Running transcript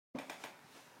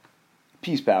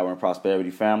Peace, power, and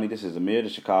prosperity, family. This is Amir, the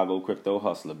Chicago crypto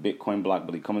hustler, Bitcoin block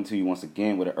bully, coming to you once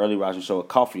again with an early rising show of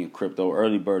Coffee and Crypto,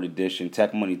 early bird edition,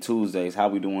 Tech Money Tuesdays. How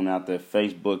we doing out there?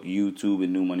 Facebook, YouTube,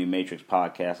 and New Money Matrix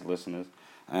podcast listeners.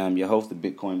 I am your host, the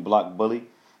Bitcoin block bully,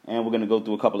 and we're going to go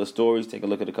through a couple of stories, take a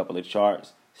look at a couple of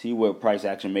charts, see where price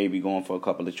action may be going for a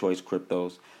couple of choice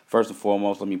cryptos. First and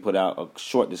foremost, let me put out a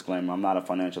short disclaimer. I'm not a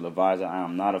financial advisor. I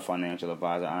am not a financial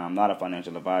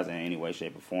advisor in any way,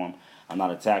 shape, or form. I'm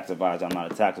not a tax advisor. I'm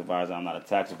not a tax advisor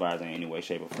in any way,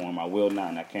 shape, or form. I will not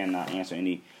and I cannot answer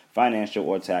any financial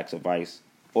or tax advice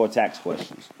or tax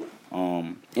questions.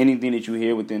 Anything that you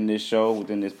hear within this show,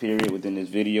 within this period, within this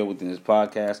video, within this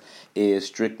podcast is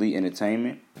strictly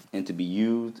entertainment and to be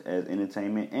used as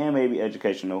entertainment and maybe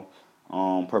educational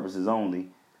purposes only.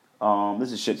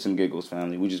 This is shits and giggles,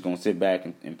 family. We're just going to sit back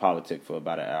and politic for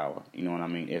about an hour. You know what I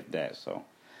mean? If that. So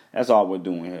that's all we're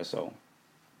doing here. So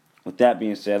with that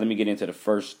being said, let me get into the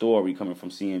first story coming from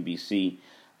CNBC,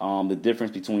 the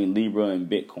difference between Libra and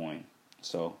Bitcoin.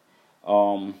 So,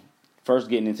 first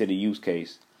getting into the use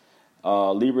case,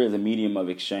 Libra is a medium of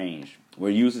exchange where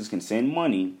users can send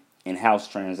money in house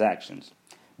transactions.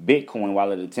 Bitcoin,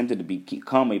 while it attempted to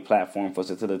become a platform for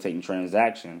facilitating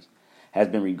transactions, has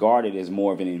been regarded as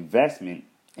more of an investment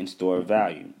in store of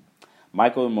value.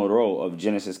 Michael Moreau of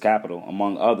Genesis Capital,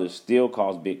 among others, still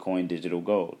calls Bitcoin digital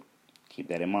gold. Keep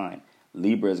that in mind.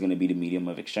 Libra is going to be the medium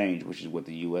of exchange, which is what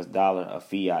the U.S. dollar, a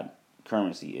fiat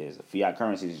currency is. A fiat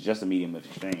currency is just a medium of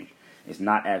exchange. It's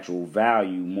not actual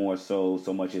value more so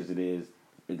much as it is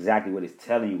exactly what it's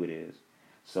telling you it is.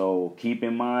 So keep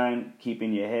in mind, keep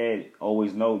in your head,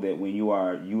 always know that when you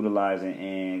are utilizing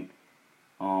and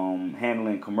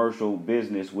handling commercial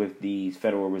business with these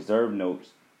Federal Reserve notes,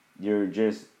 you're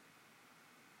just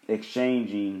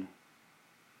exchanging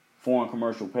foreign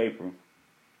commercial paper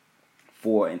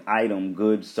for an item,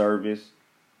 good, service,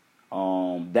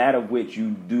 that of which you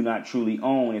do not truly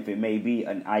own, if it may be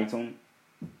an item,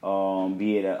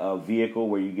 be it a vehicle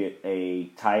where you get a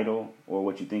title or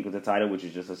what you think is a title, which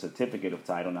is just a certificate of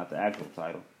title, not the actual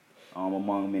title,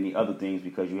 among many other things,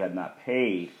 because you have not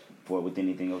paid for it with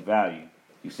anything of value.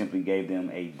 You simply gave them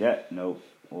a debt note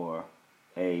or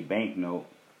a bank note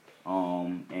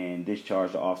and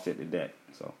discharged to offset the debt.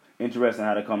 So interesting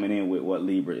how they're coming in with what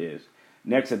Libra is.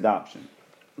 Next, adoption.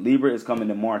 Libra is coming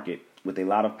to market with a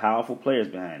lot of powerful players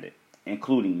behind it,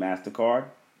 including MasterCard,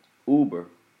 Uber,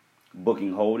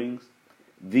 Booking Holdings,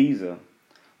 Visa,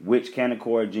 which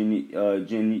Canaccord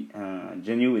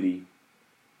Genuity.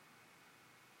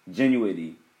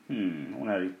 I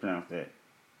wonder how to pronounce that.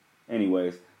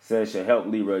 Anyways, says should help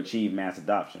Libra achieve mass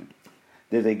adoption.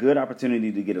 There's a good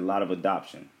opportunity to get a lot of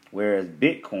adoption, whereas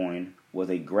Bitcoin was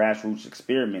a grassroots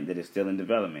experiment that is still in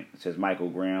development, says Michael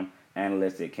Graham,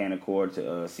 analyst at Canaccord to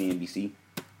CNBC.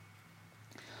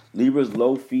 Libra's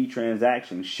low-fee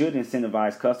transaction should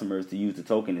incentivize customers to use the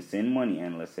token to send money,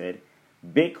 analyst said.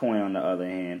 Bitcoin, on the other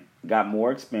hand, got more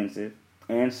expensive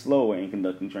and slower in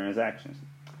conducting transactions.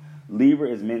 Libra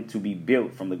is meant to be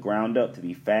built from the ground up to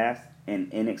be fast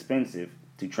and inexpensive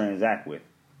to transact with.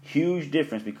 Huge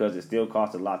difference because it still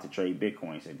costs a lot to trade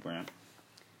Bitcoin, said Graham.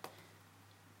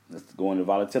 Let's go into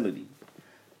volatility.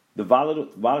 The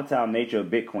volatile nature of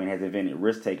Bitcoin has invented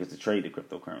risk takers to trade the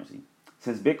cryptocurrency.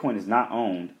 Since Bitcoin is not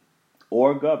owned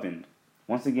or governed,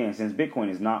 once again, since Bitcoin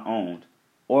is not owned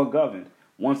or governed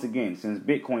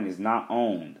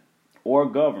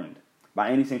by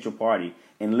any central party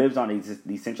and lives on a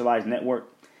decentralized network,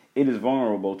 it is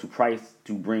vulnerable to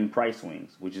bring price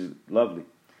swings, which is lovely.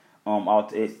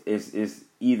 It's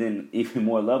even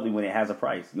more lovely when it has a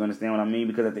price. You understand what I mean?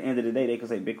 Because at the end of the day, they can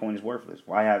say Bitcoin is worthless.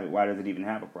 Why have it? Why does it even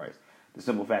have a price? The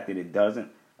simple fact that it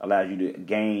doesn't allows you to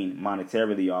gain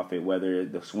monetarily off it, whether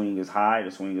the swing is high,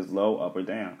 the swing is low, up or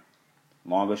down,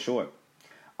 long or short.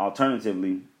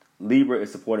 Alternatively, Libra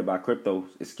is supported by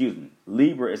currencies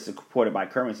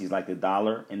like the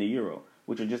dollar and the euro,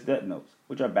 which are just debt notes,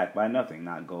 which are backed by nothing,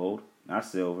 not gold, not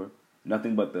silver,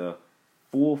 nothing but the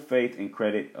full faith and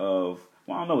credit of,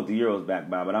 well, I don't know what the euro is backed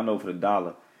by, but I know for the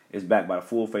dollar, it's backed by the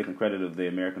full faith and credit of the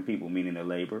American people, meaning their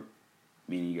labor,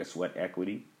 meaning your sweat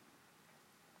equity.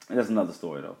 And that's another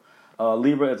story, though.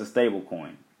 Libra is a stable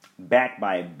coin, backed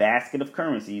by a basket of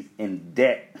currencies and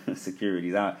debt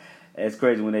securities. It's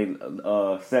crazy when they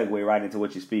segue right into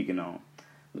what you're speaking on.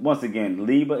 Once again,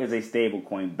 Libra is a stable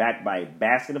coin backed by a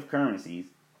basket of currencies,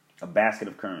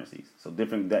 so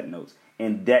different debt notes,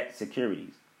 and debt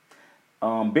securities.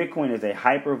 Bitcoin is a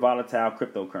hyper-volatile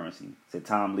cryptocurrency, said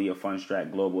Tom Lee of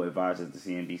Fundstrat Global Advisors to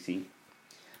CNBC.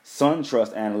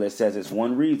 SunTrust analyst says it's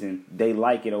one reason they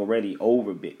like it already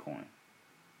over Bitcoin.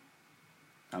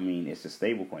 I mean, it's a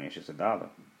stable coin. It's just a dollar.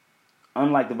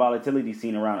 Unlike the volatility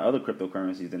seen around other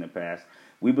cryptocurrencies in the past,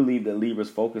 we believe that Libra's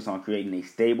focus on creating a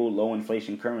stable,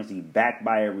 low-inflation currency backed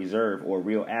by a reserve or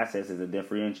real assets is a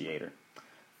differentiator.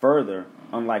 Further,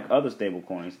 unlike other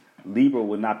stablecoins, Libra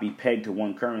would not be pegged to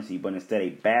one currency, but instead a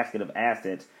basket of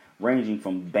assets ranging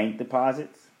from bank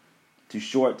deposits to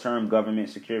short-term government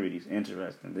securities.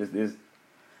 Interesting. This is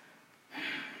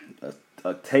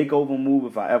a takeover move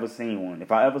if I ever seen one.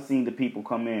 If I ever seen the people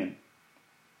come in,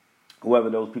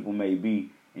 whoever those people may be,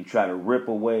 and try to rip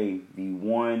away the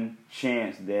one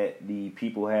chance that the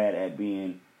people had at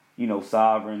being,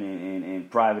 sovereign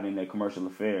and private in their commercial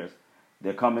affairs.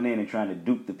 They're coming in and trying to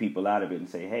dupe the people out of it and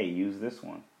say, hey, use this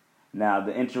one. Now,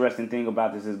 the interesting thing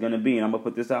about this is going to be, and I'm going to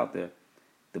put this out there,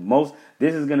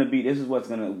 this is what's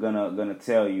gonna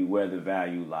tell you where the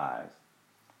value lies.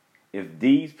 If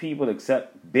these people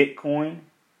accept Bitcoin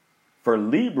for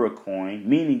Libra coin,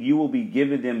 meaning you will be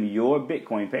giving them your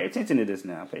Bitcoin. Pay attention to this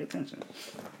now. Pay attention.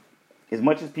 As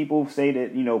much as people say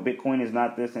that, Bitcoin is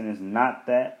not this and it's not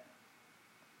that,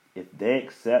 if they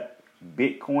accept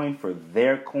Bitcoin for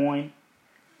their coin,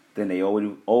 then they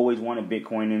always wanted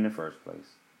Bitcoin in the first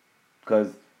place.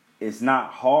 Because it's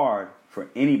not hard for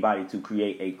anybody to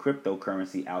create a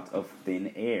cryptocurrency out of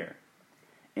thin air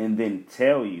and then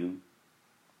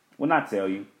not tell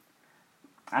you,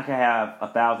 I could have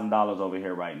 $1,000 over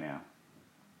here right now,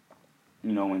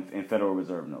 in Federal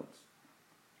Reserve notes.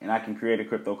 And I can create a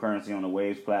cryptocurrency on the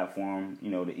Waves platform, the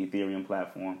Ethereum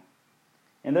platform.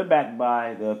 And they're backed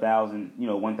by the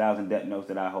 1,000 debt notes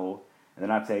that I hold. And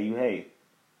then I tell you, hey,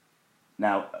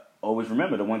 now always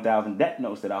remember the 1,000 debt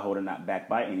notes that I hold are not backed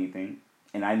by anything.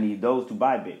 And I need those to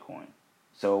buy Bitcoin.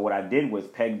 So what I did was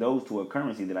peg those to a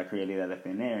currency that I created out of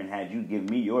thin air and had you give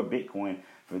me your Bitcoin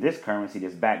for this currency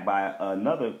that's backed by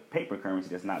another paper currency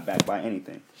that's not backed by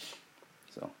anything.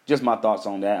 So just my thoughts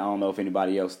on that. I don't know if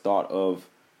anybody else thought of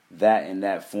that in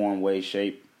that form, way,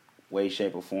 shape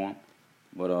or form.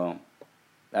 But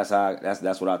that's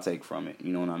what I take from it.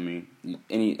 You know what I mean?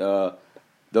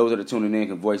 Those that are tuning in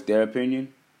can voice their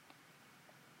opinion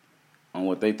on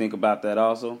what they think about that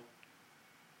also.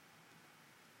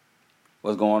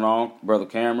 What's going on? Brother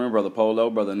Cameron, Brother Polo,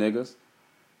 Brother Niggas,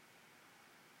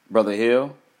 Brother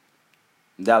Hill,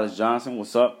 Dallas Johnson,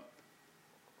 what's up?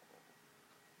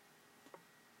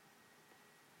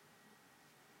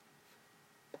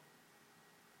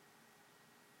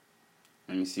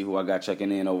 Let me see who I got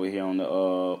checking in over here on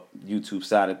the YouTube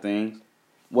side of things.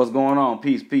 What's going on?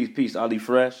 Peace. Ali is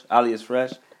fresh.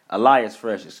 Elias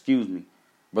fresh, excuse me.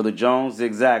 Brother Jones,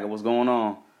 Zigzagger, what's going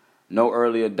on? No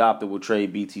early adopter will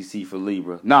trade BTC for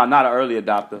Libra. Nah, not an early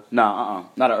adopter.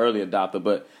 Not an early adopter.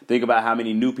 But think about how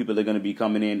many new people are going to be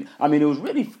coming in. I mean, it was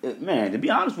really, to be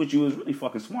honest with you, it was really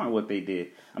fucking smart what they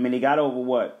did. I mean, they got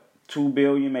over, 2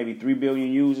 billion, maybe 3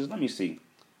 billion users. Let me see.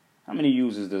 How many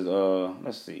users does,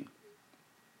 let's see.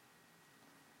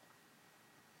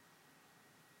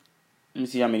 Let me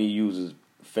see how many users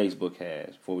Facebook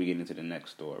has before we get into the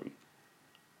next story.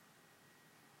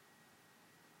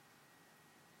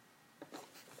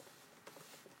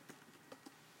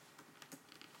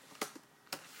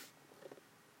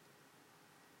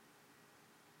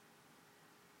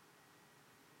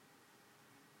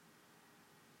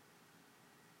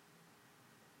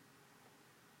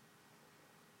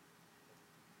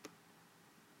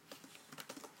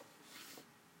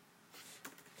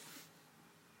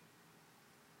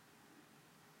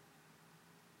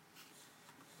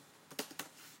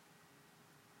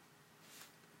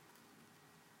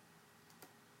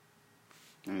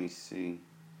 Let me see.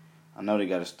 I know they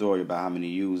got a story about how many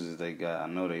users they got. I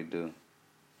know they do.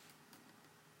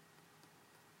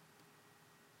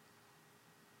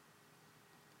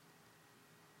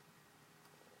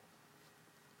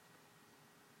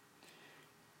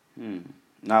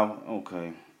 Now,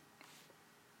 okay.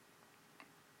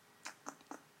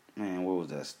 Man, where was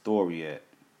that story at?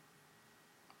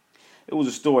 It was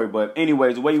a story, but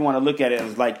anyways, the way you want to look at it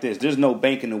is like this. There's no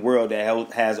bank in the world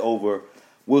that has over,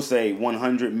 we'll say,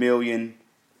 100 million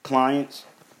clients.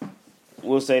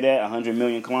 We'll say that, 100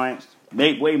 million clients.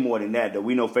 Way more than that, though.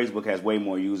 We know Facebook has way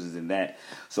more users than that.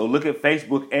 So look at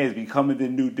Facebook as becoming the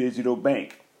new digital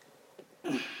bank.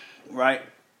 Right?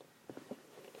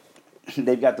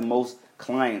 They've got the most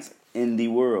clients in the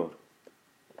world.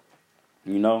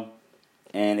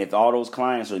 And if all those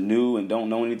clients are new and don't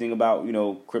know anything about,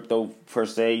 crypto per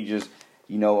se, just,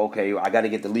 okay, I got to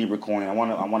get the Libra coin. I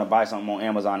want to buy something on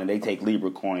Amazon and they take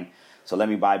Libra coin. So let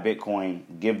me buy Bitcoin,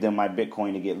 give them my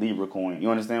Bitcoin to get Libra coin. You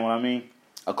understand what I mean?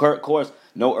 Of course,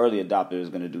 no early adopter is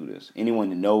going to do this. Anyone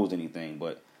that knows anything.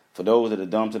 But for those that are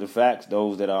dumb to the facts,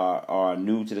 those that are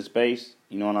new to the space,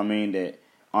 you know what I mean, that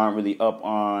aren't really up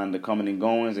on the coming and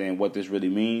goings and what this really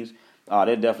means,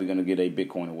 they're definitely going to get a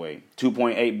Bitcoin away.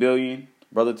 2.8 billion,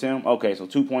 Brother Tim? Okay, so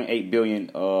 2.8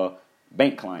 billion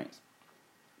bank clients.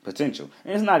 Potential.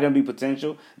 And it's not going to be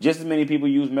potential. Just as many people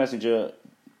use Messenger.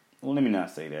 Well, let me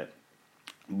not say that.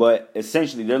 But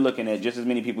essentially, they're looking at just as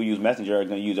many people use Messenger are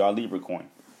going to use our Libra coin.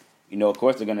 You know, of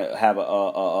course, they're going to have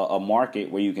a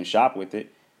market where you can shop with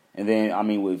it. And then, I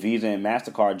mean, with Visa and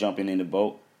MasterCard jumping in the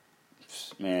boat,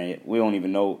 man, we don't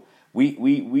even know.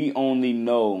 We only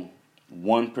know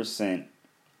 1%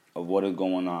 of what is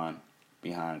going on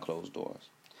behind closed doors.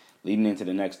 Leading into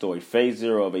the next story, Phase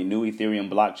 0 of a new Ethereum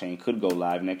blockchain could go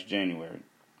live next January.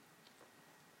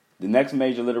 The next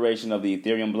major iteration of the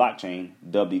Ethereum blockchain,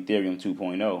 dubbed Ethereum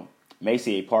 2.0, may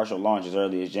see a partial launch as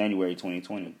early as January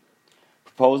 2020.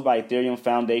 Proposed by Ethereum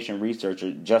Foundation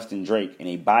researcher Justin Drake in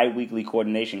a bi-weekly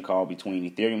coordination call between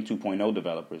Ethereum 2.0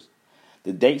 developers,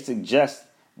 the date suggestion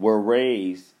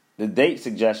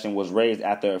was raised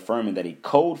after affirming that a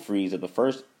code freeze of the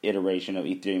first iteration of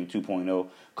Ethereum 2.0,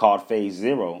 called Phase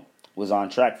 0, was on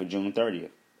track for June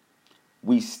 30th.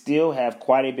 We still have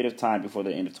quite a bit of time before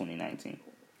the end of 2019.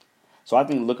 So I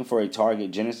think looking for a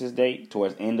target genesis date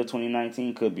towards end of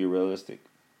 2019 could be realistic.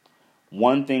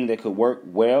 One thing that could work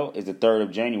well is the 3rd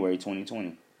of January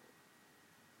 2020.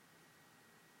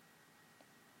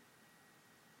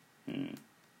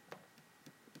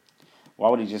 Why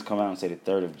would he just come out and say the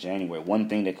 3rd of January? One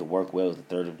thing that could work well is the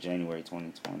 3rd of January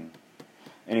 2020.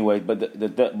 Anyway, but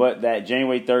that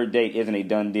January 3rd date isn't a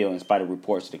done deal in spite of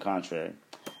reports to the contrary.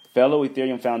 Fellow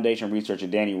Ethereum Foundation researcher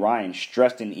Danny Ryan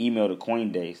stressed in an email to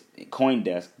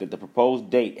CoinDesk that the proposed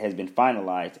date has been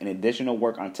finalized and additional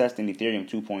work on testing Ethereum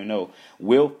 2.0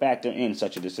 will factor in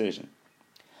such a decision.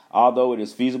 Although it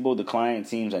is feasible, the client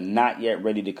teams are not yet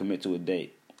ready to commit to a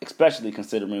date, especially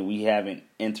considering we haven't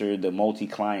entered the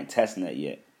multi-client testnet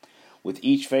yet. With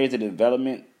each phase of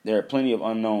development, there are plenty of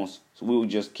unknowns, so we will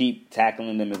just keep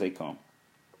tackling them as they come.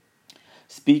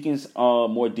 Speaking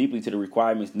more deeply to the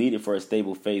requirements needed for a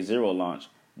stable Phase 0 launch,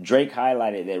 Drake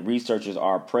highlighted that researchers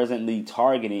are presently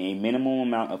targeting a minimum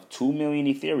amount of 2 million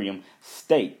Ethereum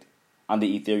staked on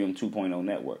the Ethereum 2.0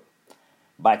 network.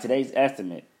 By today's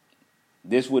estimate,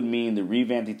 this would mean the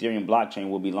revamped Ethereum blockchain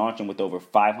will be launching with over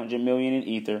 500 million in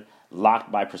Ether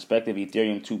locked by prospective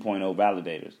Ethereum 2.0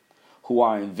 validators, who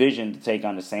are envisioned to take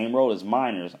on the same role as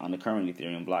miners on the current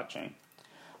Ethereum blockchain.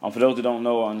 For those that don't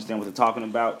know or understand what they're talking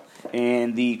about,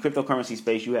 in the cryptocurrency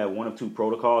space, you have one of two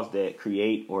protocols that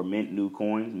create or mint new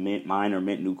coins, mine or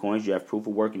mint new coins. You have proof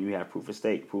of work and you have proof of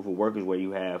stake. Proof of work is where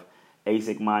you have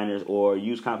ASIC miners or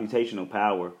use computational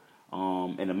power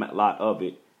and a lot of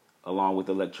it, along with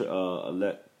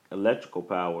electrical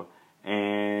power,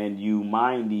 and you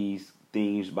mine these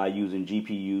things by using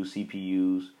GPUs,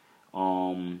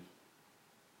 CPUs,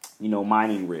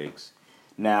 mining rigs.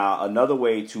 Now, another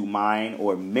way to mine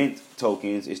or mint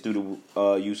tokens is through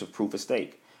the use of proof of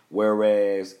stake,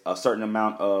 whereas a certain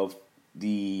amount of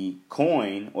the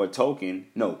coin or token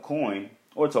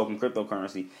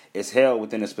cryptocurrency is held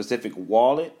within a specific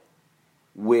wallet,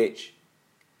 which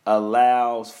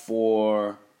allows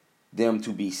for them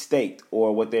to be staked,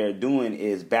 or what they're doing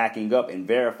is backing up and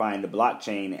verifying the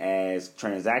blockchain as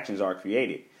transactions are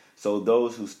created. So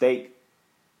those who stake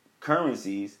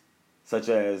currencies, such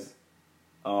as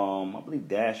I believe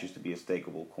Dash used to be a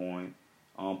stakeable coin.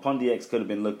 PundyX could have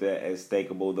been looked at as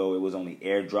stakeable, though it was only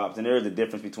airdrops. And there is a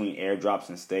difference between airdrops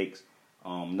and stakes.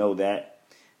 Know that.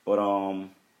 But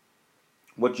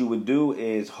what you would do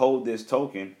is hold this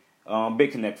token.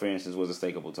 BitConnect, for instance, was a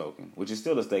stakeable token, which is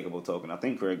still a stakeable token. I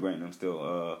think Craig Grantham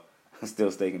still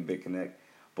staking BitConnect.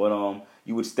 But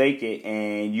you would stake it,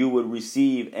 and you would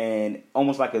receive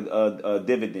almost like a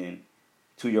dividend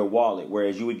to your wallet,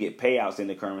 whereas you would get payouts in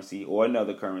the currency or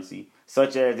another currency,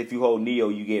 such as if you hold NEO,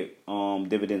 you get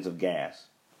dividends of gas,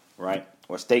 right?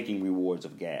 Or staking rewards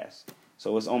of gas.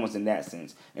 So it's almost in that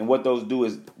sense. And what those do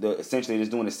is essentially just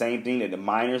doing the same thing that the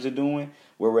miners are doing,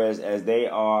 whereas as they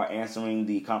are answering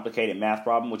the complicated math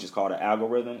problem, which is called an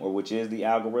algorithm, or which is the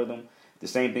algorithm, the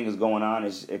same thing is going on,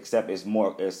 except it's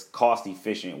cost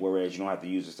efficient, whereas you don't have to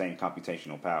use the same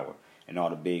computational power and all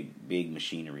the big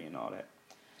machinery and all that.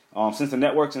 Since the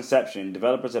network's inception,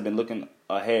 developers have been looking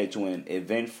ahead to an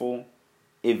eventual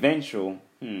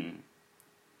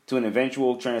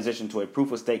transition to a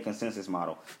proof-of-stake consensus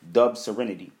model, dubbed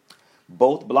Serenity.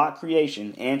 Both block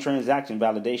creation and transaction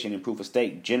validation in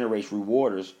proof-of-stake generates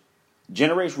rewards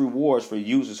for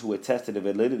users who attest to the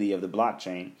validity of the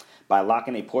blockchain by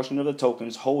locking a portion of the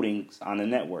token's holdings on the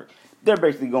network. they're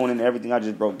basically going into everything I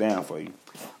just broke down for you.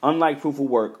 Unlike proof of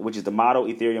work, which is the model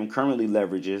Ethereum currently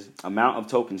leverages, amount of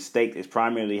tokens staked is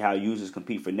primarily how users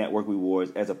compete for network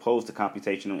rewards as opposed to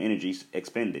computational energy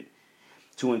expended.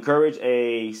 To encourage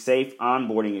a safe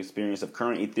onboarding experience of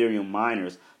current Ethereum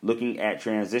miners looking at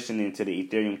transitioning to the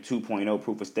Ethereum 2.0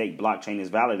 proof-of-stake blockchain as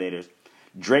validators,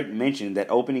 Drake mentioned that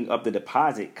opening up the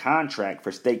deposit contract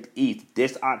for staked ETH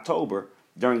this October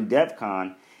during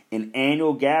DevCon, an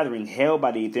annual gathering held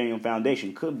by the Ethereum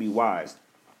Foundation, could be wise.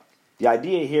 The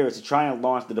idea here is to try and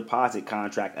launch the deposit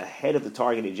contract ahead of the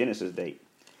targeted genesis date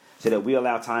so that we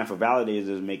allow time for validators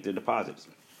to make their deposits.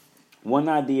 One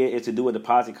idea is to do a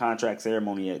deposit contract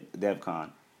ceremony at DevCon.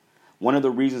 One of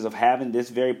the reasons of having this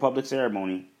very public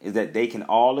ceremony is that they can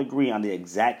all agree on the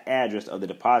exact address of the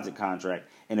deposit contract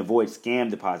and avoid scam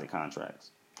deposit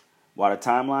contracts. While the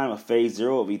timeline of Phase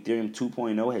 0 of Ethereum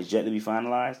 2.0 has yet to be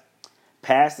finalized,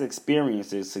 past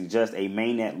experiences suggest a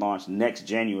mainnet launch next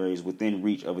January is within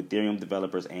reach of Ethereum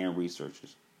developers and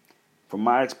researchers. From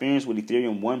my experience with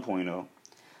Ethereum 1.0,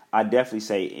 I definitely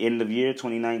say end of year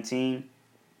 2019,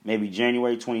 maybe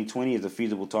January 2020 is a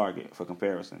feasible target for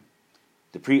comparison.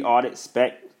 The pre-audit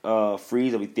spec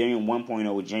freeze of Ethereum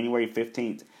 1.0 was January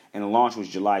 15th, and the launch was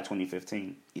July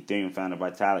 2015. Ethereum founder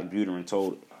Vitalik Buterin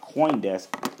told CoinDesk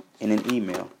in an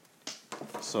email.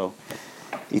 So,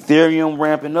 Ethereum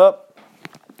ramping up.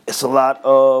 It's a lot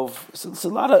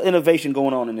of innovation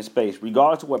going on in this space,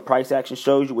 regardless of what price action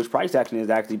shows you, which price action has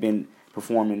actually been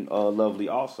performing lovely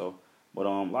also. But a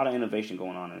lot of innovation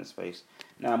going on in this space.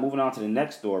 Now, moving on to the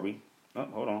next story. Oh,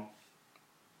 hold on.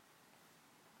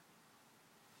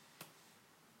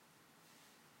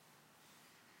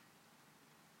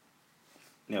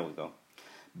 There we go.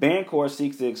 Bancor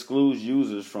seeks to exclude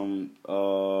users from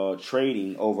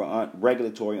trading over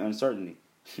regulatory uncertainty.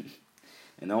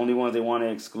 And the only ones they want to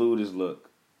exclude is, look,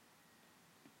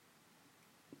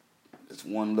 it's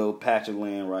one little patch of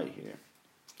land right here.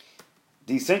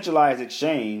 Decentralized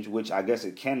exchange, which I guess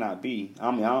it cannot be.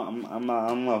 I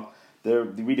don't know. They're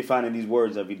redefining these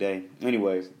words every day.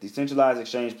 Anyways, decentralized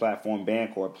exchange platform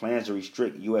Bancor plans to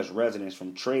restrict U.S. residents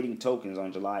from trading tokens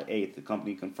on July 8th, the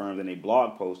company confirmed in a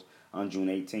blog post on June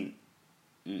 18th.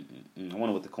 I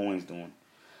wonder what the coin's doing.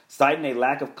 Citing a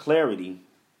lack of clarity.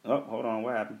 Oh, hold on.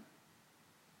 What happened?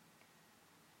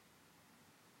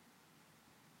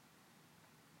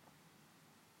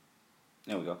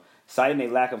 There we go. Citing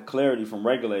a lack of clarity from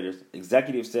regulators,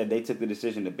 executives said they took the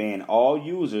decision to ban all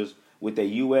users with a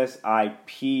U.S.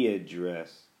 IP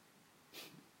address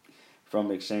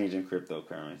from exchanging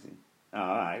cryptocurrency. Oh,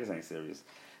 all right, this ain't serious.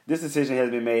 This decision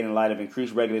has been made in light of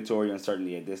increased regulatory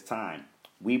uncertainty at this time.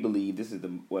 We believe this is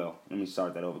let me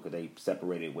start that over because they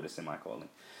separated with a semicolon.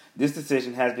 This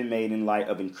decision has been made in light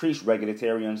of increased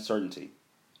regulatory uncertainty.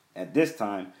 At this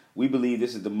time, we believe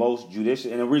this is the most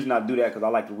judicious, and the reason I do that because I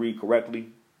like to read correctly.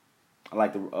 I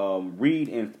like to read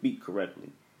and speak correctly,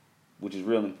 which is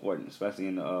real important, especially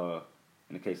in the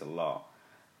case of law.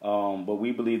 But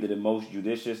we believe that the most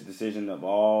judicious decision of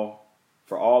all,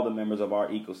 for all the members of our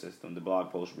ecosystem, the blog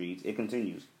post reads, it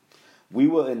continues, we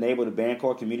will enable the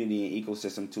Bancor community and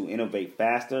ecosystem to innovate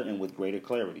faster and with greater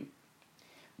clarity.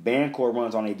 Bancor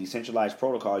runs on a decentralized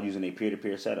protocol using a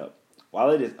peer-to-peer setup.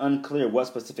 While it is unclear what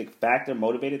specific factor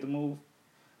motivated the move,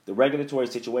 the regulatory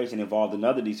situation involved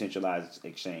another decentralized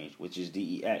exchange, which is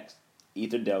DEX,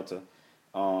 EtherDelta,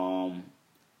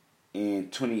 in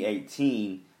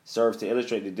 2018, serves to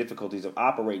illustrate the difficulties of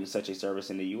operating such a service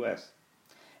in the U.S.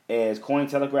 As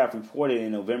Cointelegraph reported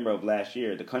in November of last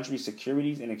year, the country's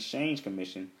Securities and Exchange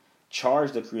Commission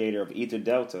charged the creator of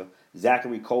EtherDelta,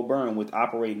 Zachary Coburn, with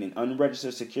operating an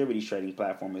unregistered securities trading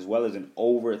platform as well as an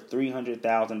over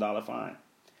 $300,000 fine.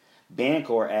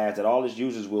 Bancor adds that all its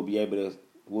users will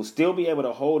still be able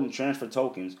to hold and transfer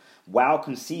tokens while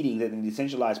conceding that the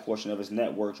decentralized portion of its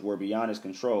networks were beyond its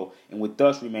control and would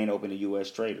thus remain open to U.S.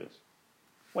 traders.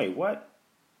 Wait, what?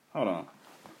 Hold on.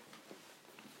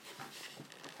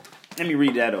 Let me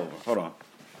read that over. Hold on.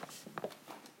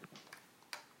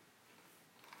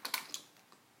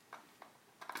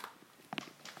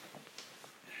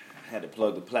 Had to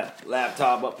plug the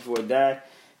laptop up before it died.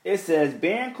 It says,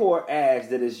 Bancor adds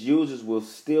that its users will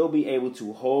still be able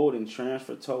to hold and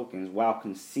transfer tokens while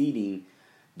conceding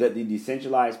that the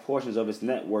decentralized portions of its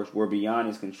networks were beyond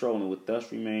its control and would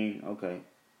thus remain, okay.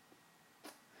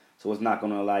 So it's not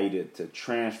going to allow you to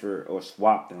transfer or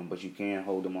swap them, but you can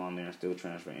hold them on there and still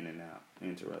transfer in and out.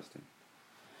 Interesting.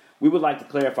 We would like to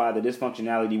clarify that this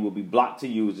functionality will be blocked to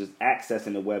users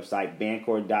accessing the website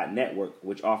Bancor.network,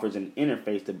 which offers an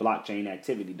interface to blockchain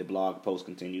activity, the blog post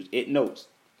continues. It notes,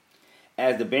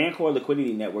 As the Bancor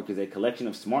Liquidity Network is a collection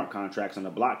of smart contracts on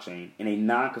the blockchain in a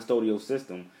non-custodial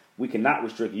system, we cannot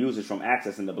restrict users from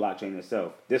accessing the blockchain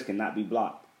itself. This cannot be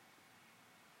blocked.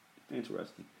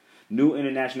 Interesting. New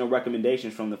international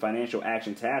recommendations from the Financial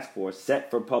Action Task Force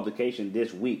set for publication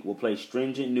this week will place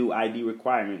stringent new ID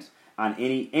requirements on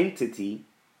any entity.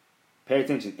 Pay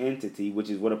attention, entity, which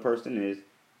is what a person is.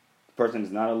 A person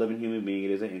is not a living human being,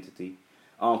 it is an entity.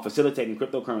 Facilitating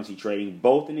cryptocurrency trading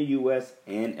both in the U.S.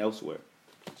 and elsewhere.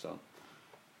 So,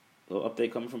 a little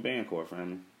update coming from Bancor,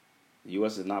 family. The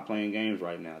U.S. is not playing games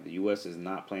right now. The U.S. is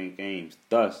not playing games.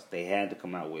 Thus, they had to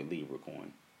come out with Libra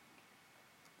coin.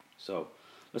 So,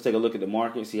 let's take a look at the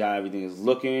market, see how everything is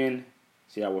looking,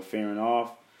 see how we're faring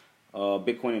off.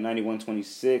 Bitcoin at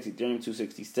 91.26, Ethereum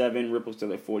 267, Ripple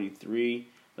still at 43.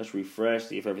 Let's refresh,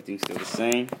 see if everything's still the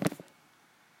same.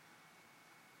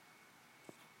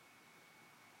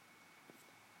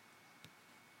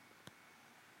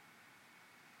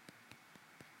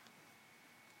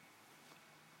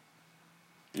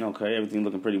 Okay, everything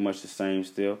looking pretty much the same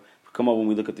still. Come up when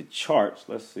we look at the charts,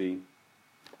 let's see.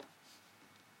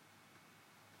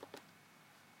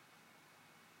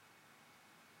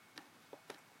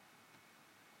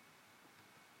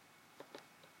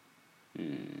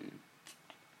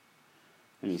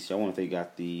 Let me see. I wonder if they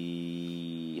got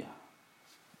the...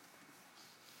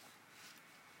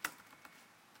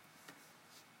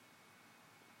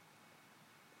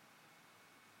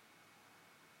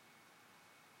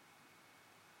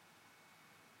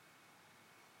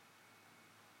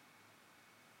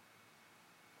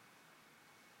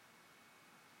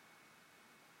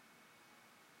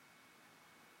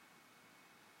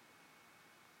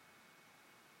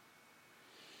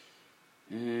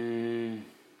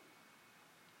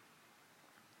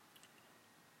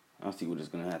 I'll see what it's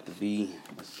going to have to be.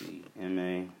 Let's see.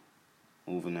 MA,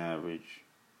 moving average,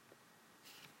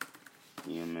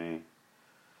 EMA,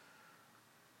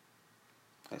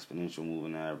 exponential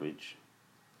moving average.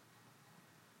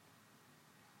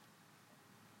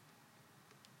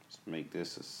 Let's make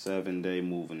this a 7-day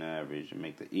moving average and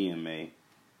make the EMA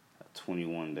a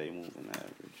 21-day moving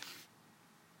average.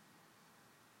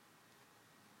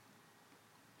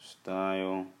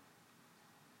 Style.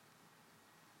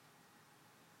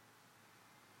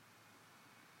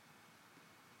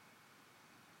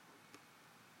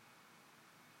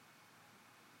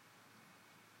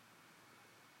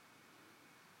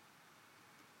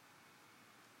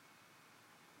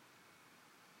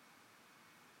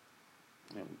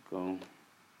 There we go.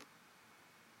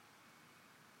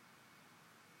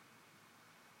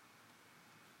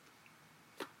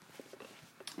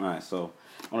 Alright, so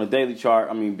on a daily chart,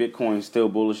 I mean, Bitcoin is still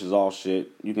bullish as all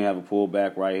shit. You can have a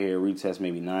pullback right here, retest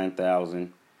maybe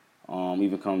 9,000,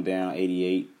 even come down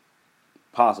 88.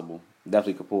 Possible.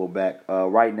 Definitely could pull back.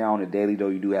 Right now on the daily, though,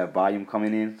 you do have volume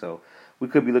coming in, so we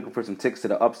could be looking for some ticks to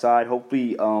the upside.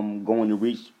 Hopefully going to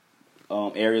reach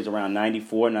areas around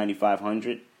 94,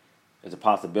 9,500 is a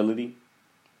possibility.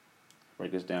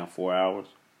 Break this down 4 hours.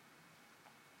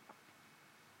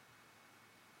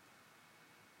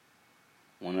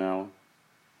 One hour.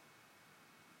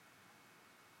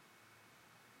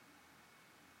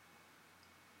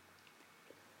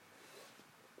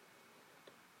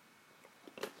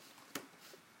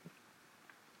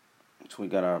 So we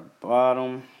got our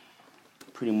bottom.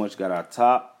 Pretty much got our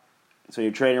top. So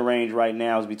your trading range right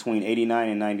now is between 89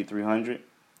 and 9,300.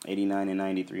 89 and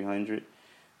 9,300.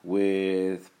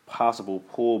 With possible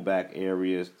pullback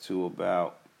areas to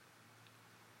about,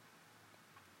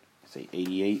 say,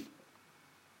 88.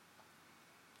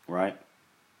 Right?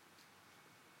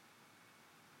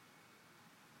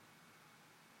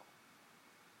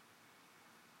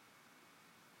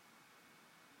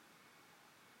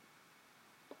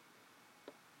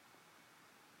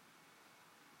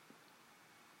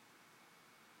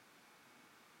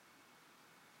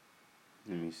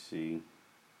 Let me see.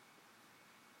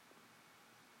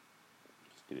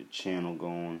 Let's get a channel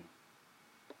going.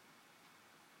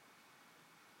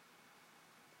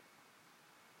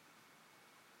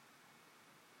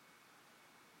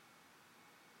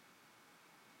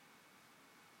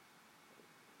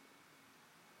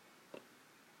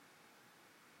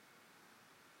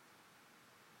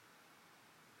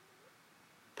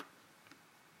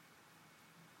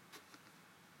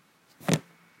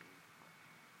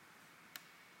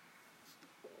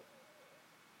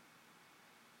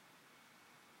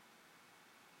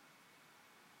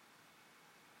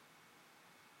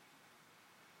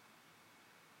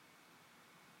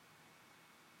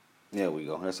 There we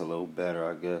go. That's a little better,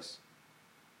 I guess.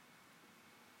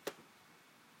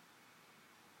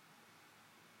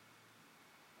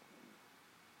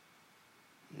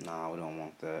 Nah, we don't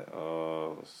want that.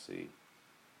 Let's see.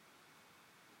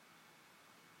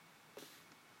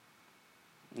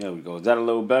 There we go. Is that a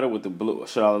little better with the blue? Or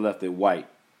should I have left it white?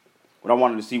 What I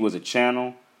wanted to see was a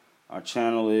channel. Our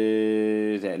channel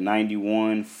is at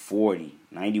 9140.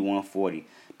 9140.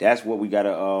 That's what we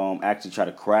gotta actually try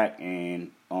to crack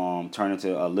and turn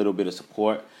into a little bit of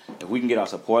support. If we can get our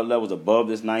support levels above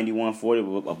this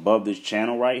 9140, above this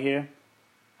channel right here,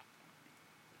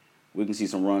 we can see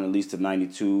some run at least to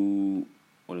 92.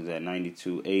 What is that?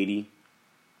 9280.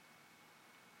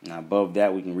 Now above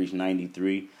that, we can reach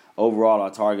 93. Overall,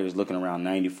 our target is looking around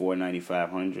 94,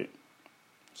 9500.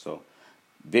 So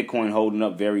Bitcoin holding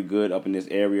up very good up in this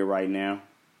area right now.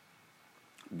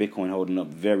 Bitcoin holding up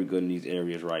very good in these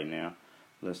areas right now.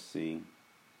 Let's see.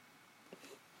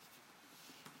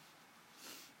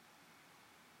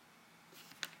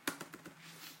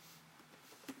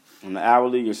 On the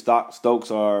hourly, your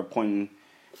stokes are pointing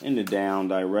in the down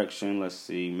direction. Let's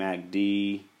see.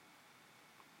 MACD.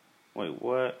 Wait,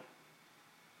 what?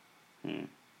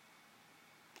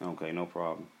 Okay, no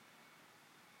problem.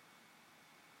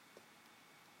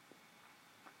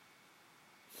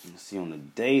 Let's see on the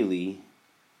daily.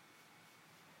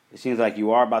 It seems like you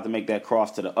are about to make that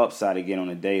cross to the upside again on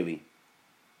the daily.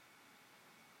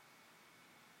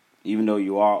 Even though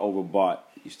you are overbought,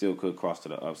 you still could cross to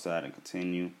the upside and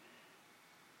continue.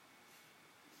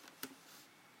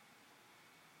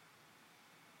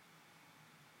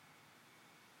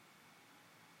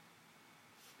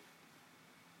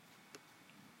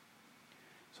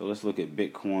 So let's look at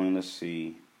Bitcoin. Let's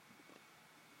see.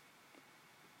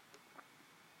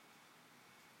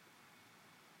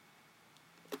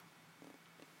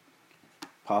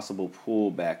 Possible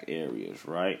pullback areas,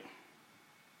 right?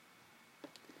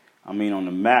 I mean, on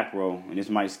the macro, and this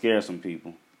might scare some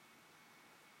people.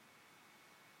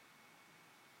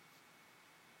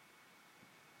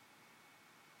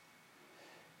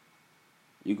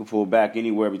 You can pull back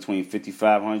anywhere between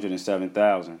 5,500 and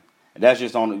 7,000. And that's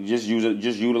just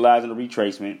utilizing the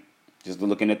retracement, just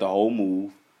looking at the whole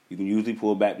move. You can usually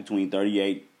pull back between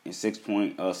 38 and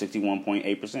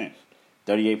 61.8%,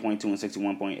 38.2 and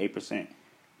 61.8%.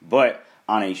 But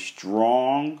on a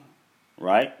strong,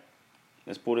 right?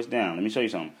 Let's pull this down. Let me show you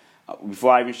something.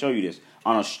 Before I even show you this,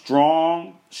 on a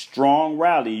strong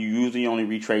rally, you usually only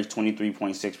retrace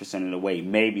 23.6% of the way,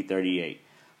 maybe 38.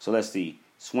 So let's see.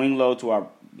 Swing low to our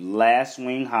last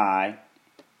swing high.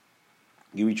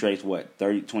 You retrace what?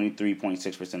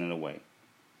 23.6% of the way.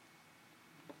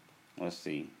 Let's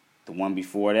see. The one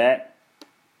before that,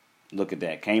 look at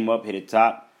that. Came up, hit the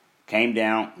top, came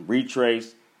down,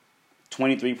 retraced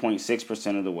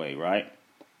 23.6% of the way, right?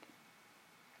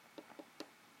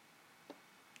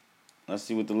 Let's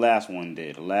see what the last one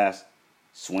did. The last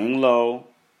swing low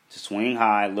to swing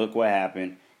high. Look what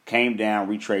happened. Came down,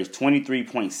 retraced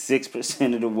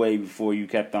 23.6% of the way before you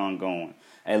kept on going.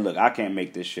 Hey, look, I can't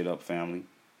make this shit up, family.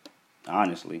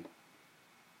 Honestly.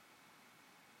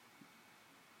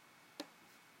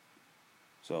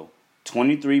 So,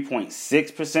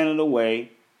 23.6% of the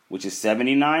way, which is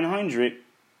 7,900.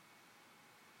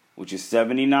 Which is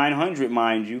 7,900,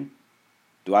 mind you.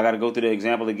 Do I got to go through the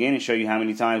example again and show you how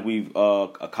many times we've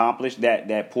accomplished that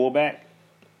pullback?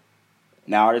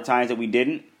 Now, are there times that we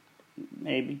didn't?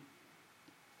 Maybe.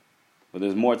 But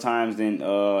there's more times than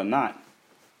not.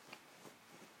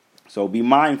 So be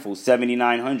mindful,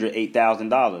 $7,900,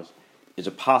 $8,000 is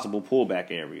a possible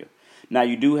pullback area. Now,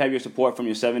 you do have your support from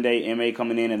your 7-day MA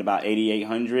coming in at about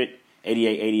 8,800,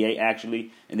 88.88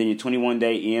 actually. And then your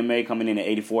 21-day EMA coming in at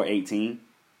 84.18.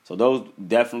 So those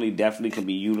definitely can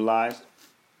be utilized.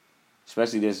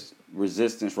 Especially this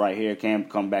resistance right here can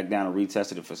come back down and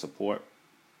retest it for support.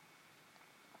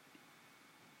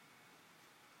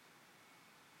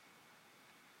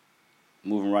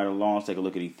 Moving right along, let's take a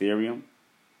look at Ethereum.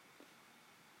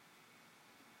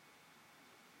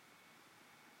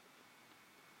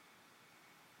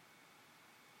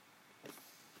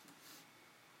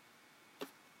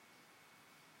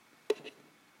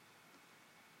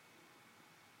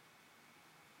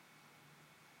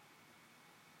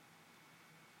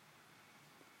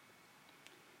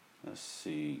 Let's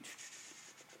see.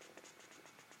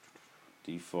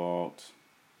 Default.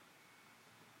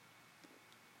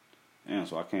 Yeah,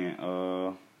 so I can't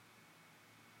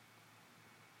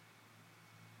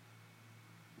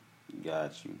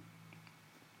got you.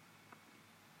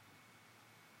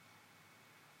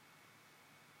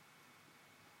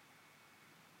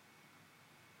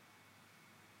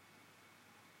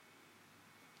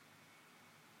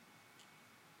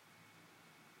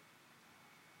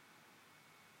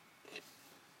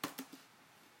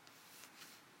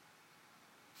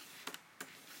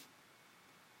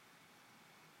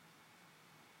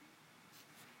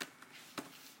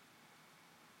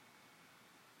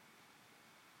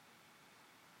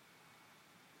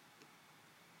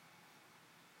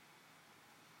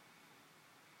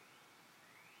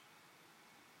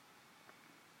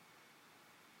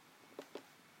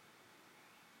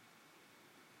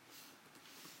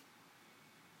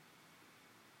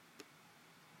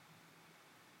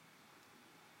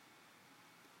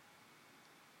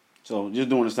 So just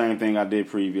doing the same thing I did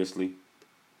previously.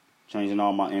 Changing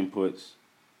all my inputs.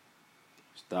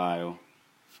 Style.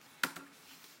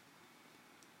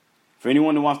 For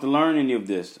anyone who wants to learn any of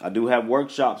this, I do have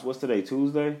workshops. What's today,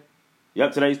 Tuesday?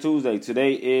 Yep, today's Tuesday.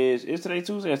 Is today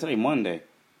Tuesday or today Monday?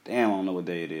 Damn, I don't know what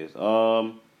day it is.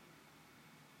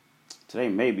 Today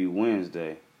may be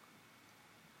Wednesday.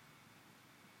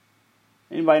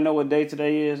 Anybody know what day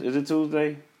today is? Is it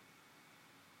Tuesday?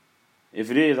 If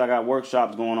it is, I got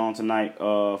workshops going on tonight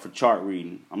for chart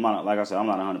reading. I'm not, like I said, I'm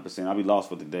not 100%. I'll be lost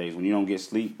for the days. When you don't get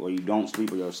sleep or you don't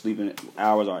sleep or your sleeping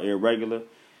hours are irregular,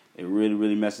 it really,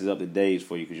 really messes up the days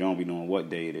for you because you don't be knowing what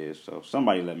day it is. So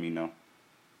somebody let me know.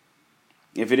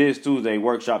 If it is Tuesday,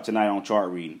 workshop tonight on chart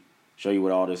reading. Show you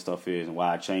what all this stuff is and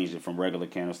why I changed it from regular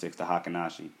candlesticks to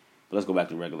Heikin-Ashi. But let's go back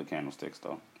to regular candlesticks,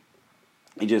 though.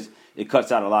 It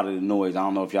cuts out a lot of the noise. I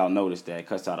don't know if y'all noticed that. It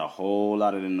cuts out a whole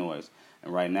lot of the noise.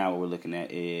 And right now what we're looking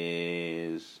at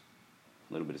is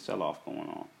a little bit of sell-off going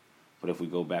on. But if we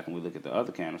go back and we look at the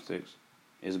other candlesticks,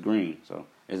 it's green. So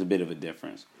there's a bit of a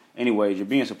difference. Anyways, you're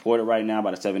being supported right now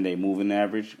by the 7-day moving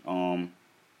average.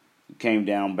 Came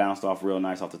down, bounced off real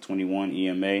nice off the 21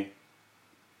 EMA.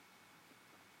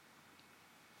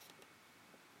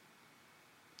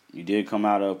 You did come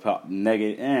out of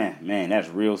negative. Man, that's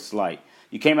real slight.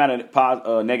 You came out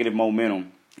of negative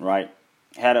momentum, right?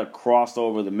 Had a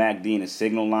crossover the MACD and the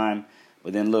signal line,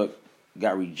 but then look,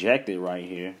 got rejected right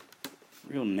here.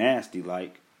 Real nasty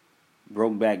like.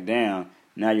 Broke back down.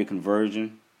 Now your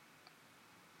conversion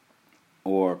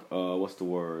or what's the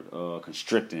word?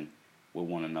 Constricting with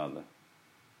one another.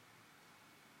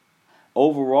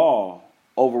 Overall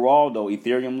though,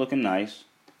 Ethereum looking nice.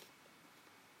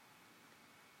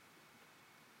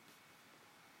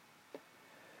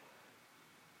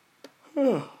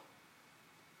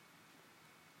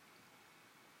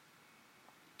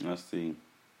 Let's see.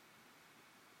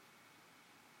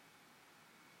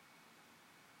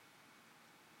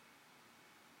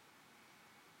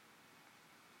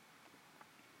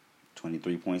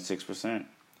 $23.6%.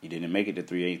 You didn't make it to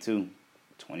 382.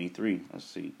 23. Let's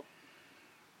see.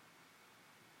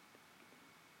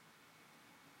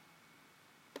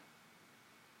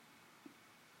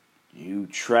 You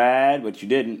tried, but you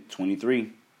didn't.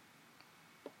 23.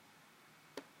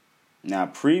 Now,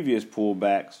 previous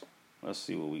pullbacks, let's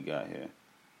see what we got here.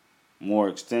 More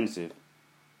extensive,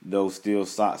 though still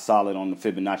solid on the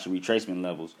Fibonacci retracement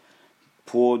levels.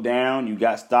 Pulled down, you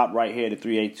got stopped right here at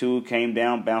 382, came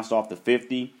down, bounced off the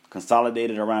 50,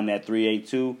 consolidated around that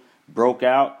 382, broke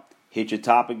out, hit your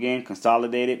top again,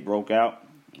 consolidated, broke out,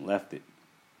 left it.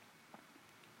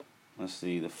 Let's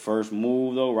see, the first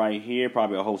move, though, right here,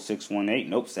 probably a whole 618.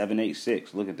 Nope,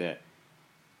 786. Look at that.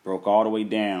 Broke all the way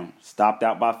down, stopped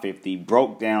out by 50,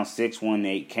 broke down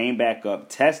 618, came back up,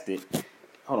 tested.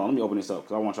 Hold on, let me open this up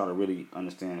because I want y'all to really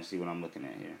understand and see what I'm looking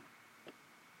at here.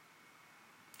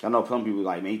 I know some people are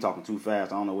like, man, he's talking too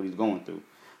fast. I don't know what he's going through.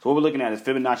 So what we're looking at is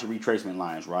Fibonacci retracement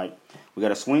lines, right? We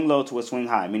got a swing low to a swing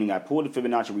high, meaning I pulled the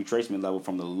Fibonacci retracement level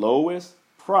from the lowest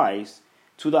price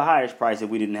to the highest price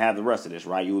if we didn't have the rest of this,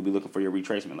 right? You would be looking for your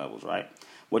retracement levels, right?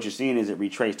 What you're seeing is it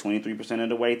retraced 23% of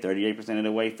the way, 38% of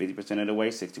the way, 50% of the way,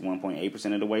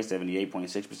 61.8% of the way,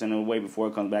 78.6% of the way before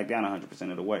it comes back down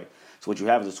 100% of the way. So what you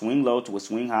have is a swing low to a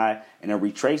swing high and a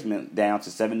retracement down to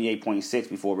 78.6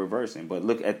 before reversing. But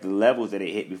look at the levels that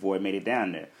it hit before it made it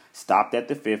down there. Stopped at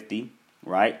the 50,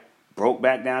 right? Broke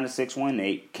back down to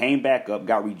 618, came back up,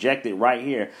 got rejected right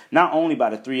here. Not only by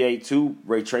the 382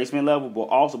 retracement level, but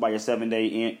also by your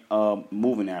 7-day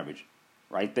moving average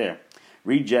right there.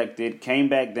 Rejected, came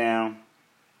back down,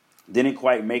 didn't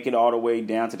quite make it all the way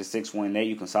down to the 618.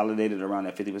 You consolidated around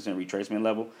that 50% retracement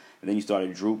level, and then you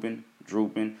started drooping.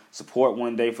 Support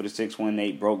one day for the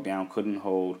 618, broke down, couldn't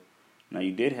hold. Now,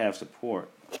 you did have support.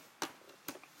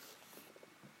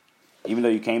 Even though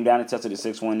you came down and tested the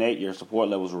 618, your support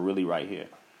levels were really right here.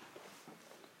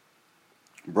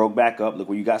 Broke back up. Look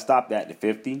where you got stopped at, the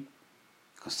 50.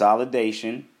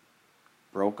 Consolidation.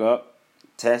 Broke up.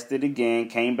 Tested again,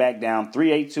 came back down,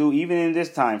 382. Even in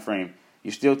this time frame,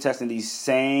 you're still testing these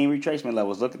same retracement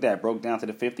levels. Look at that, broke down to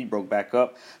the 50, broke back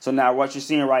up. So now what you're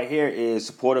seeing right here is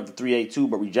support of the 382,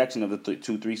 but rejection of the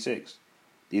 236.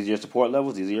 These are your support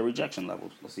levels. These are your rejection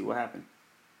levels. Let's see what happened.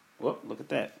 Whoop, look at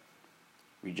that.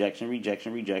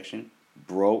 Rejection,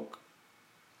 broke,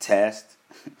 test,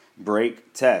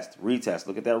 break, test, retest.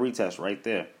 Look at that retest right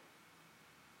there.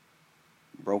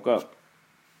 Broke up.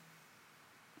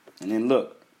 And then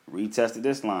look, retested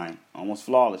this line almost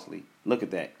flawlessly. Look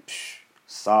at that. Psh,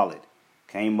 solid.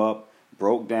 Came up,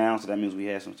 broke down, so that means we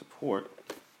had some support.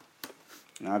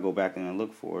 Now I go back in and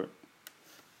look for it.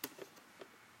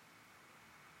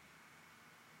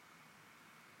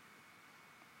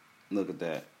 Look at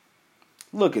that.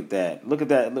 Look at that. Look at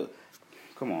that. Look.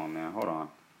 Come on now. Hold on.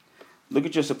 Look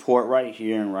at your support right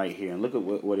here and right here, and look at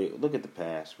what it. Look at the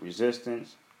pass.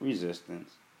 Resistance.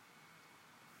 Resistance.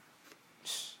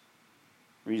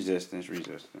 Resistance.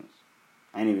 Resistance.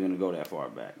 I ain't even gonna go that far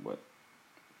back, but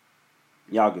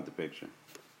y'all get the picture.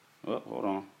 Oh, hold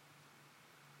on.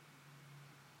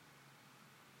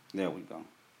 There we go.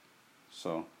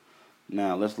 So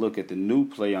now let's look at the new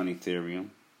play on Ethereum.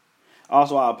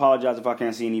 Also, I apologize if I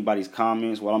can't see anybody's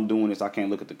comments. While I'm doing this, I can't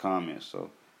look at the comments. So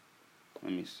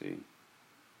let me see.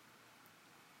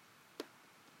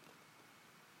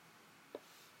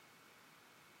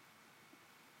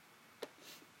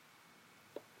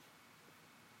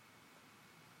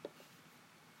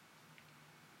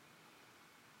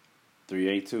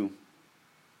 $382.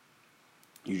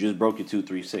 You just broke your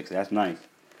 236. That's nice.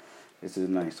 This is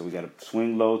nice. So we got a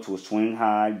swing low to a swing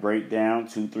high, breakdown,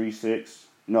 236.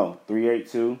 No,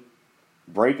 382.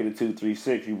 Break it at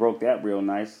 236. You broke that real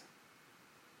nice.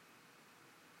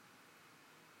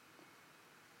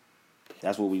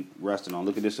 That's what we resting on.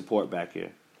 Look at this support back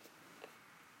here.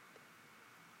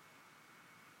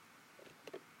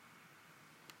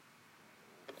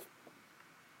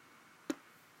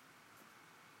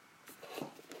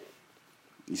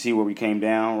 You see where we came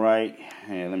down, right?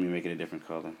 Yeah, let me make it a different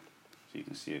color so you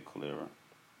can see it clearer.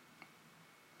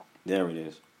 There it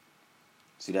is.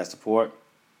 See that support?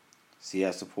 See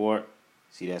that support?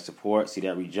 See that support? See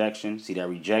that rejection? See that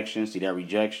rejection? See that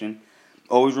rejection?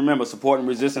 Always remember, support and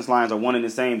resistance lines are one and the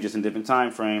same, just in different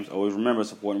time frames. Always remember,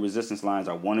 support and resistance lines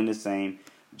are one and the same,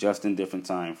 just in different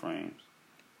time frames.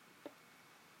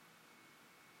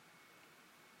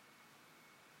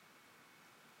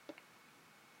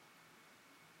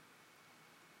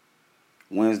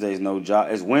 Wednesday's no job.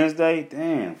 It's Wednesday?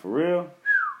 Damn, for real?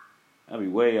 That'd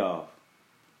be way off.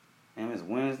 Damn, it's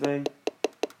Wednesday?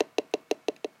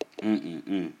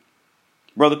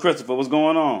 Brother Christopher, what's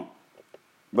going on?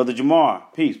 Brother Jamar,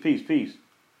 peace, peace, peace.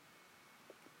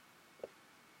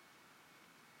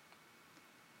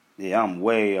 Yeah, I'm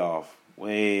way off.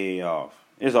 Way off.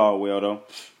 It's all well, though.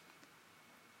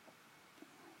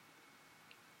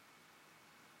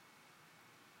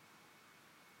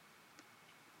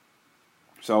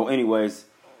 So, anyways,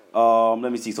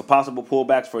 let me see. So, possible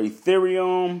pullbacks for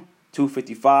Ethereum,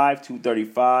 255,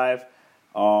 235.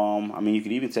 I mean, you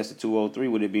could even test the 203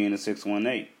 with it being a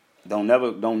 618. Don't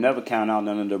never count out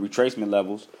none of the retracement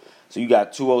levels. So you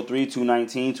got 203,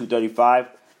 219, 235,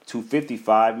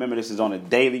 255. Remember, this is on a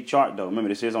daily chart, though. Remember,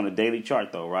 this is on a daily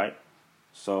chart, though, right?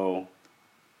 So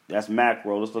that's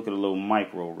macro. Let's look at a little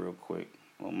micro real quick.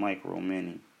 A little micro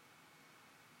mini.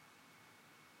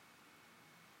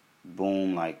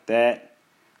 Boom, like that.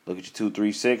 Look at your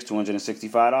 236,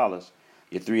 $265.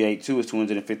 Your 382 is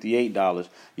 $258.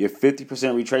 Your 50%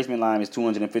 retracement line is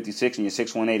 $256, and your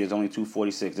 618 is only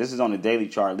 $246. This is on the daily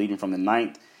chart, leading from the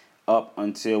 9th up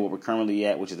until where we're currently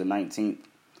at, which is the 19th.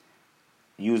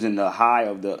 Using the high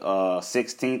of the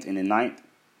 16th and the 9th.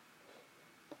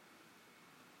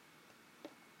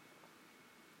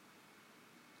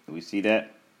 Do we see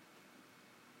that?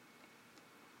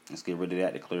 Let's get rid of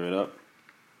that to clear it up.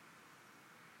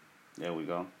 There we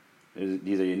go.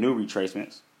 These are your new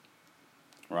retracements.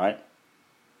 Right?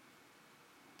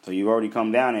 So you've already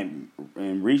come down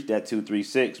and reached that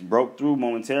 236, broke through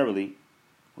momentarily,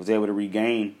 was able to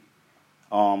regain.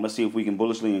 Let's see if we can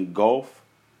bullishly engulf.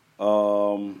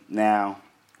 Now,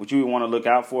 what you would want to look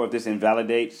out for if this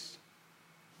invalidates.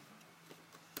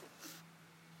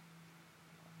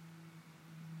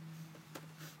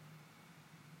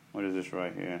 What is this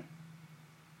right here?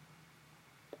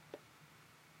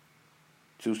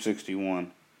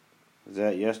 261. Was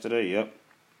that yesterday? Yep.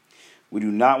 We do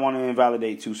not want to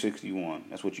invalidate 261.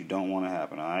 That's what you don't want to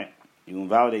happen, all right? You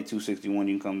invalidate 261,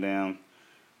 you can come down.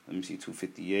 Let me see,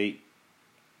 258.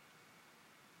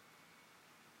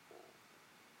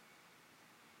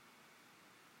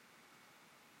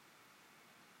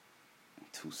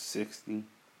 $260.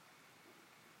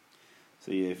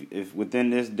 So yeah, if within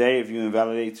this day, if you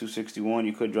invalidate 261,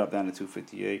 you could drop down to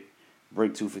 258.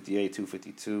 Break 258,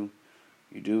 252.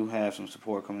 You do have some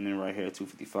support coming in right here at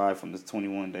 255 from the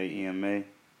 21-day EMA.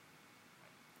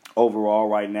 Overall,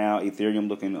 right now, Ethereum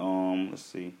looking, let's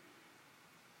see.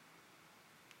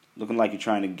 Looking like you're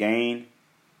trying to gain.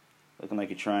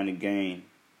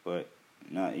 But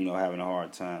not, having a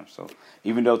hard time. So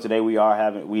even though today we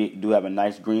do have a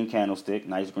nice green candlestick,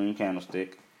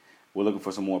 we're looking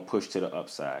for some more push to the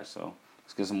upside. So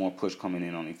let's get some more push coming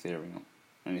in on Ethereum.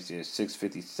 Let me see, it's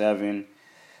 657.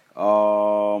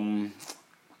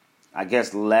 I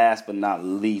guess last but not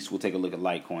least, we'll take a look at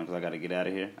Litecoin because I got to get out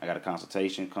of here. I got a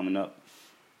consultation coming up.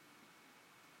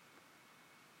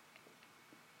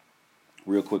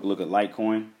 Real quick look at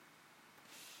Litecoin.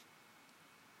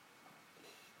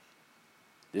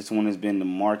 This one has been the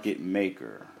market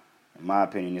maker. In my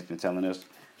opinion, it's been telling us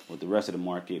what the rest of the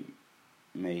market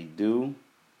may do.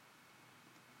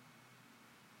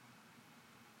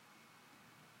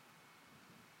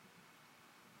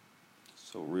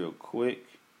 So real quick.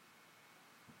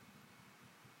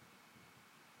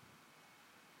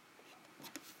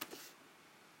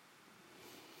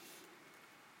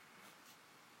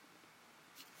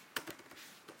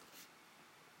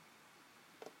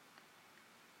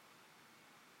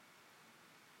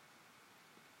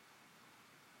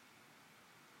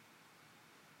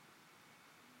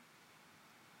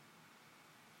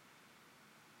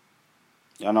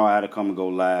 Y'all know I had to come and go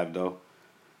live though.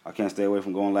 I can't stay away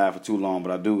from going live for too long,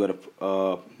 but I do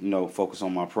gotta focus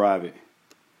on my private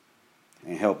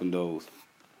and helping those.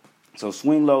 So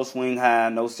swing low, swing high,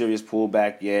 no serious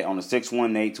pullback yet. On a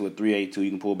 618 to a 382,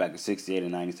 you can pull back to $68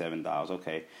 and $97.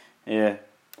 Okay. Yeah,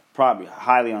 probably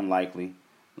highly unlikely.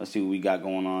 Let's see what we got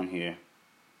going on here.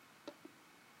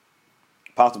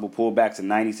 Possible pullbacks to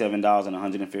 $97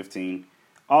 and $115.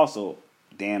 Also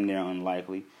damn near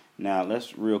unlikely. Now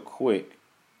let's real quick.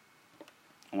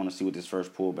 I want to see what this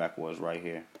first pullback was right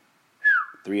here.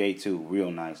 382,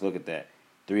 real nice. Look at that.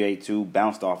 382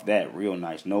 bounced off that, real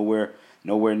nice. Nowhere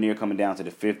near coming down to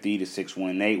the 50 to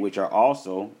 618, which are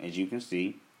also, as you can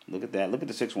see, look at that. Look at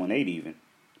the 618 even.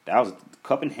 That was a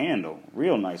cup and handle,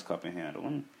 real nice cup and handle.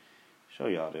 Let me show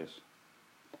y'all this.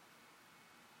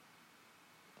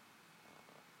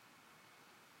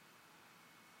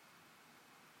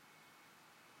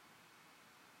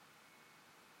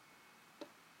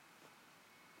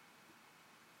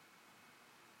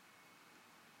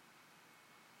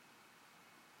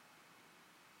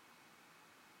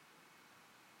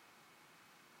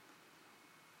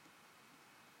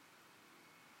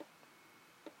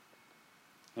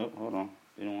 Oh, hold on.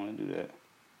 They don't want to do that.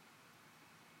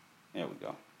 There we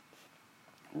go.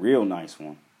 Real nice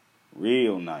one.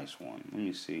 Real nice one. Let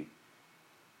me see.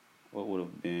 What would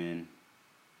have been...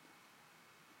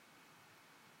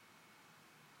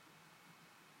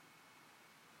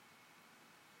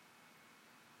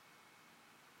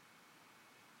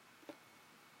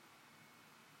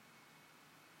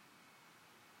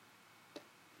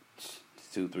 It's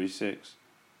 236.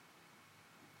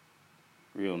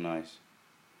 Real nice.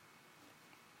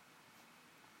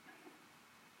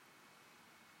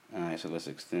 Alright, so let's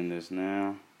extend this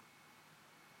now.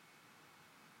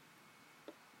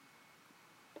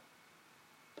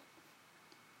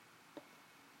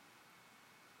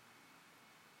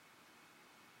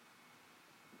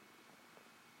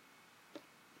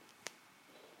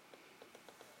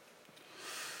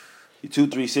 Your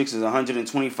 236 is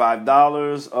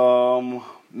 $125.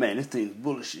 Man, this thing's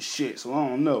bullish as shit, so I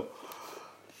don't know.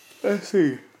 Let's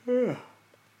see. Yeah.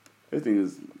 This thing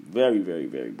is very, very,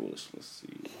 very bullish. Let's see.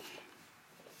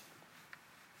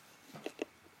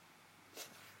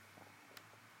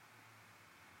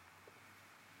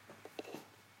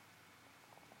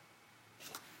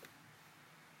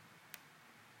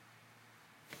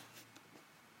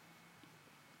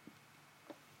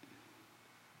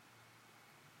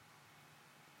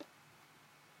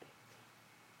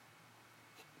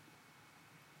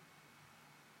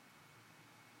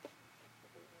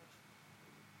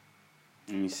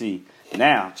 Let me see.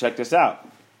 Now, check this out.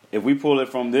 If we pull it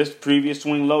from this previous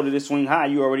swing low to this swing high,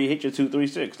 you already hit your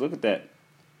 236. Look at that.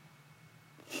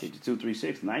 Hit your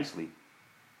 236 nicely.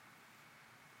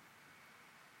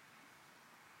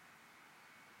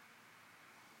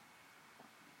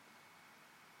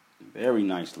 Very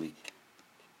nicely.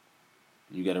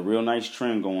 You got a real nice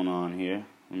trend going on here.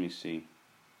 Let me see.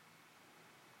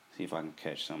 See if I can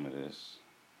catch some of this.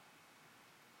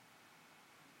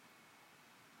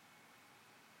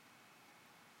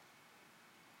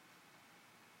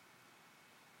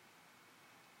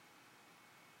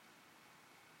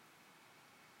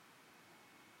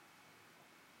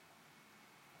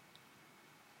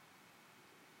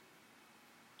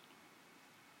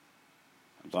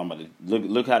 I'm talking about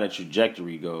look how the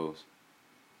trajectory goes.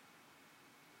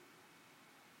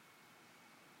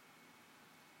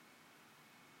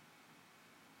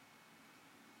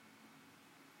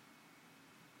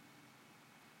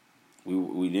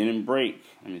 We didn't break.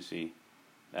 Let me see.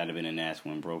 That'd have been a nice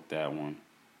one. Broke that one.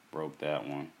 Broke that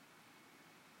one.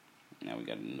 Now we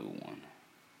got a new one.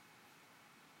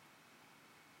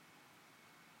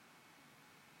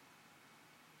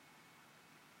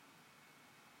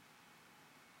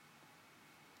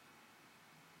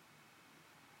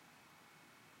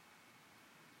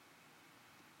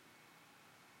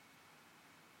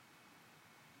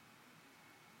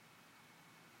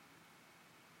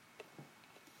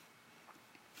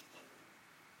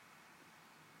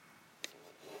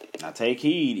 Now take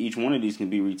heed, each one of these can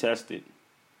be retested.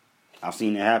 I've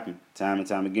seen it happen time and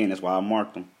time again. That's why I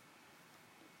marked them.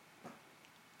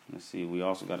 Let's see, we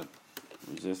also got a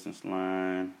resistance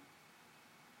line.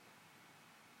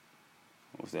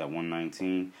 What's that,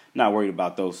 119? Not worried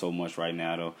about those so much right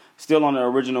now, though. Still on the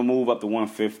original move up to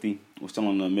 150. We're still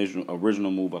on the original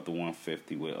move up to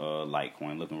 150 with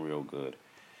Litecoin. Looking real good.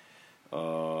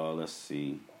 Let's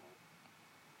see.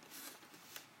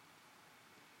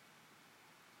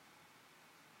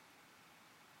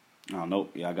 Oh,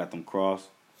 nope. Yeah, I got them crossed.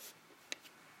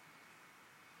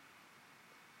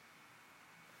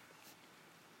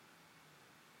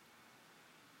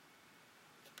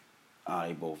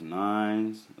 They both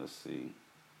 9s. Let's see.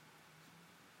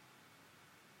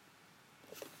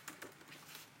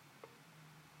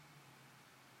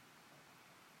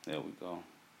 There we go.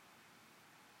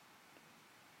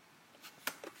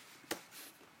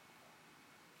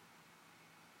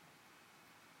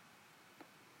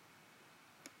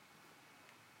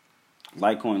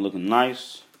 Litecoin looking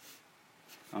nice.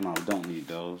 Oh no, don't need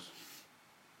those.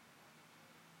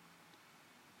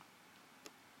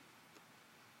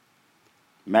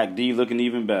 MACD looking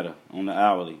even better on the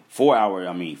hourly. 4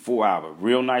 hour. 4 hour.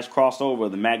 Real nice crossover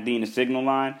of the MACD and the signal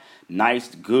line.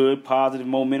 Nice, good, positive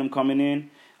momentum coming in.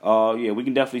 Yeah, we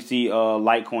can definitely see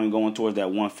Litecoin going towards that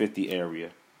 150 area.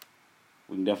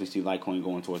 We can definitely see Litecoin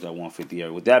going towards that 150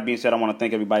 area. With that being said, I want to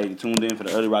thank everybody that tuned in for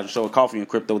the Early Roger Show of Coffee and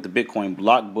Crypto with the Bitcoin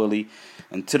Block Bully.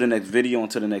 Until the next video,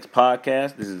 until the next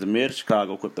podcast, this is Amir, the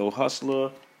Chicago Crypto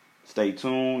Hustler. Stay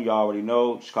tuned. You already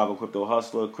know, Chicago Crypto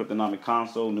Hustler, Cryptonomic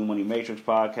Console, New Money Matrix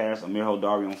Podcast, Amir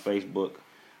Hodari on Facebook,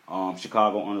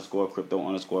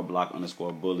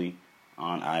 Chicago_crypto_block_bully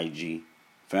on IG.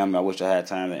 Family, I wish I had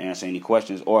time to answer any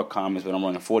questions or comments, but I'm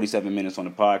running 47 minutes on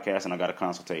the podcast, and I got a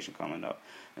consultation coming up.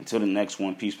 Until the next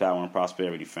one, peace, power, and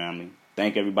prosperity, family.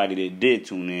 Thank everybody that did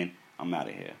tune in. I'm out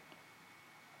of here.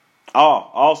 Oh,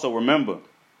 also remember,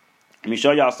 let me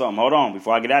show y'all something. Hold on.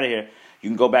 Before I get out of here, you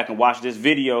can go back and watch this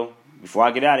video. Before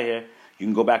I get out of here, you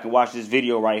can go back and watch this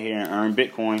video right here and earn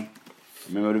Bitcoin.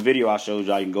 Remember the video I showed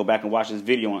y'all? You can go back and watch this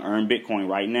video and earn Bitcoin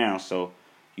right now. So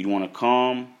you want to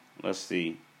come. Let's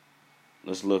see.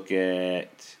 Let's look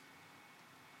at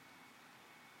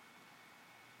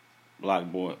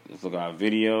Blockboard. Let's look at our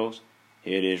videos.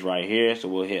 Here it is right here. So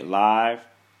we'll hit live,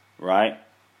 right?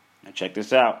 Now check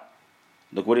this out.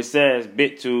 Look what it says,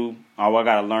 BitTube. Oh, I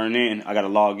got to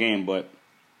log in, but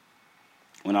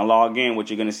when I log in, what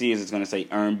you're going to see is it's going to say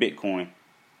earn Bitcoin.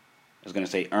 It's going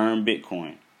to say earn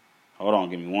Bitcoin. Hold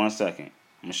on, give me 1 second. I'm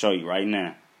going to show you right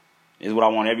now. This is what I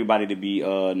want everybody to be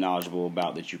knowledgeable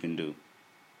about that you can do.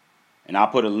 And I'll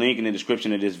put a link in the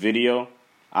description of this video.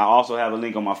 I also have a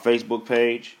link on my Facebook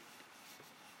page.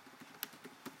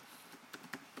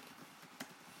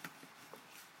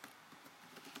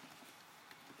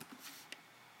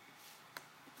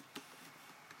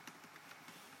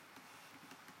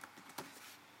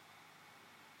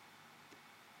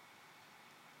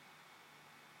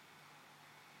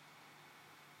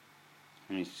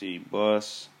 Let me see,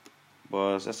 bus,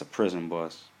 that's a prison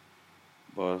bus.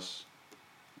 Bus,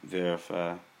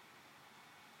 verify.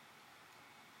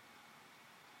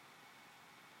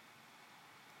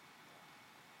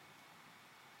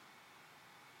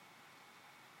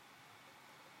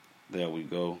 There we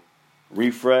go.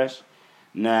 Refresh.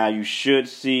 Now you should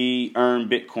see earn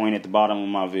Bitcoin at the bottom of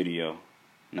my video.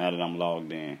 Now that I'm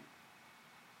logged in.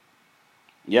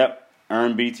 Yep,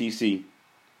 earn BTC.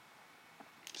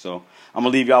 So I'm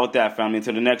going to leave y'all with that, family.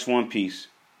 Until the next one, peace.